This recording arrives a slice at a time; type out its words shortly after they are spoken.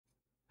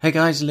Hey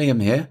guys,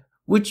 Liam here.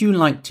 Would you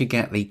like to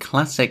get the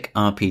classic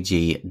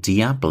RPG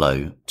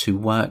Diablo to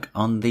work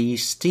on the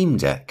Steam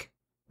Deck?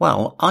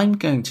 Well, I'm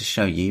going to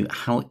show you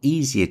how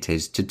easy it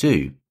is to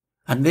do.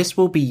 And this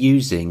will be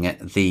using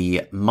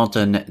the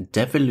modern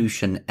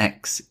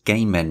devilutionX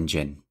game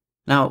engine.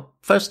 Now,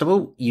 first of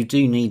all, you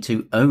do need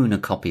to own a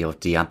copy of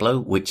Diablo,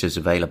 which is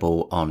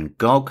available on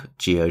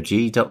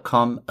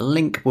GOG.com. A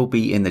link will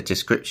be in the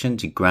description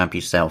to grab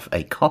yourself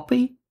a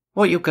copy.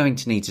 What you're going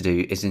to need to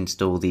do is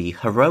install the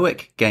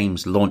Heroic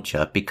Games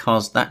launcher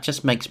because that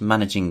just makes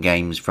managing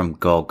games from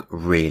GOG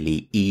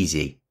really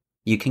easy.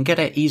 You can get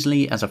it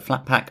easily as a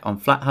Flatpak on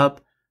FlatHub,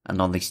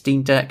 and on the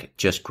Steam Deck,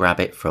 just grab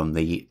it from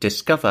the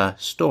Discover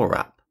Store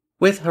app.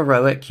 With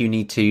Heroic, you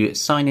need to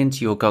sign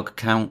into your GOG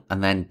account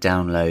and then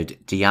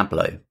download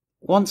Diablo.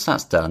 Once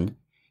that's done,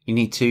 you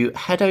need to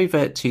head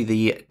over to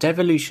the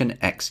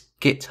devilutionX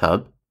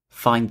GitHub,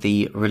 find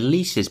the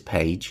releases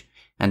page,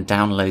 and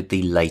download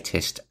the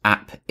latest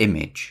app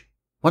image.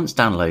 Once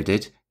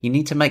downloaded, you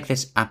need to make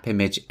this app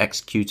image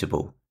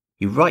executable.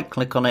 You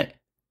right-click on it,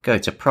 go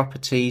to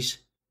Properties,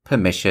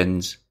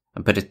 Permissions,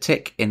 and put a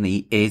tick in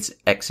the Is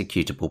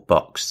Executable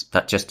box.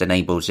 That just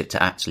enables it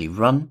to actually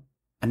run.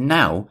 And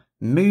now,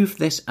 move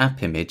this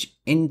app image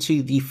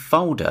into the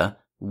folder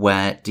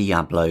where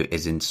Diablo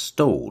is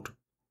installed.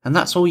 And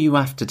that's all you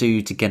have to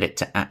do to get it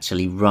to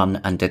actually run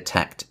and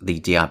detect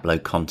the Diablo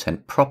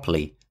content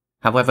properly.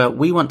 However,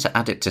 we want to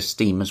add it to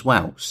Steam as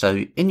well,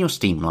 so in your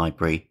Steam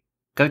library,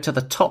 go to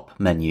the top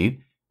menu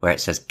where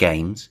it says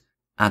Games,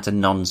 add a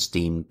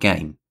non-Steam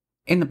game.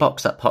 In the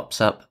box that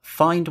pops up,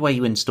 find where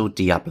you installed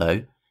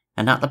Diablo,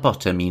 and at the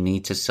bottom you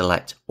need to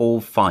select All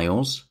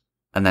Files,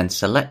 and then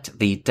select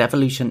the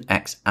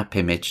devilutionX app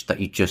image that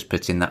you just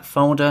put in that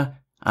folder,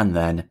 and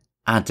then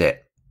add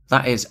it.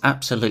 That is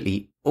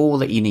absolutely all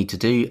that you need to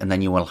do, and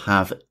then you will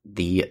have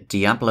the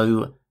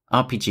Diablo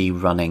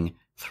RPG running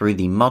through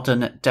the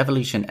modern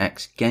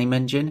devilutionX game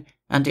engine,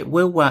 and it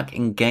will work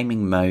in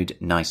gaming mode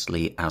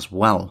nicely as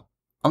well.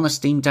 On the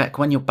Steam Deck,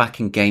 when you're back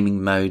in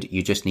gaming mode,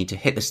 you just need to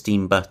hit the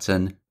Steam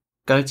button,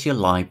 go to your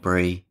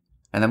library,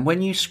 and then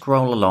when you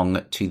scroll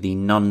along to the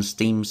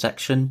non-Steam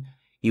section,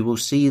 you will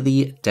see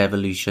the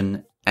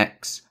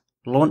devilutionX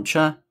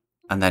launcher,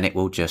 and then it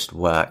will just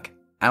work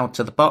out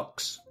of the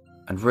box.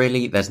 And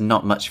really, there's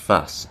not much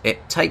fuss.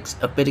 It takes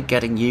a bit of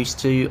getting used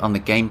to on the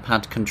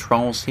gamepad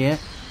controls here.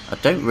 I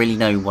don't really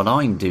know what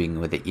I'm doing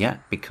with it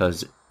yet,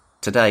 because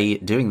today,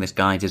 doing this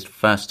guide is the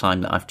first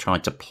time that I've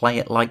tried to play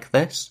it like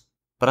this.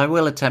 But I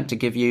will attempt to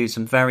give you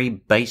some very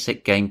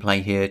basic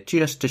gameplay here,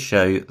 just to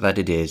show that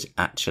it is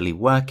actually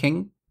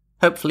working.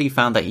 Hopefully you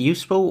found that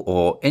useful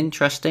or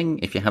interesting.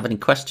 If you have any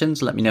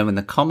questions, let me know in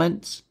the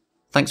comments.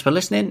 Thanks for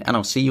listening, and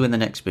I'll see you in the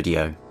next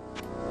video.